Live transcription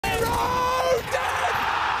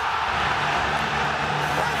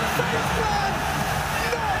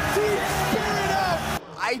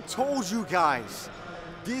I told you guys,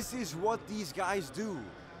 this is what these guys do.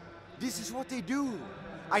 This is what they do.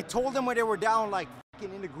 I told them when they were down, like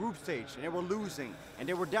in the group stage, and they were losing, and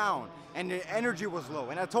they were down, and the energy was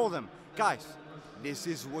low. And I told them, guys, this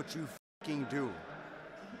is what you fucking do.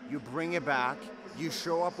 You bring it back. You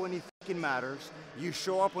show up when it fucking matters. You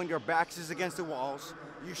show up when your back is against the walls.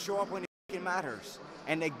 You show up when it fucking matters.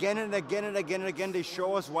 And again and again and again and again, they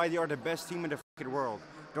show us why they are the best team in the fucking world.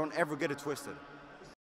 Don't ever get it twisted.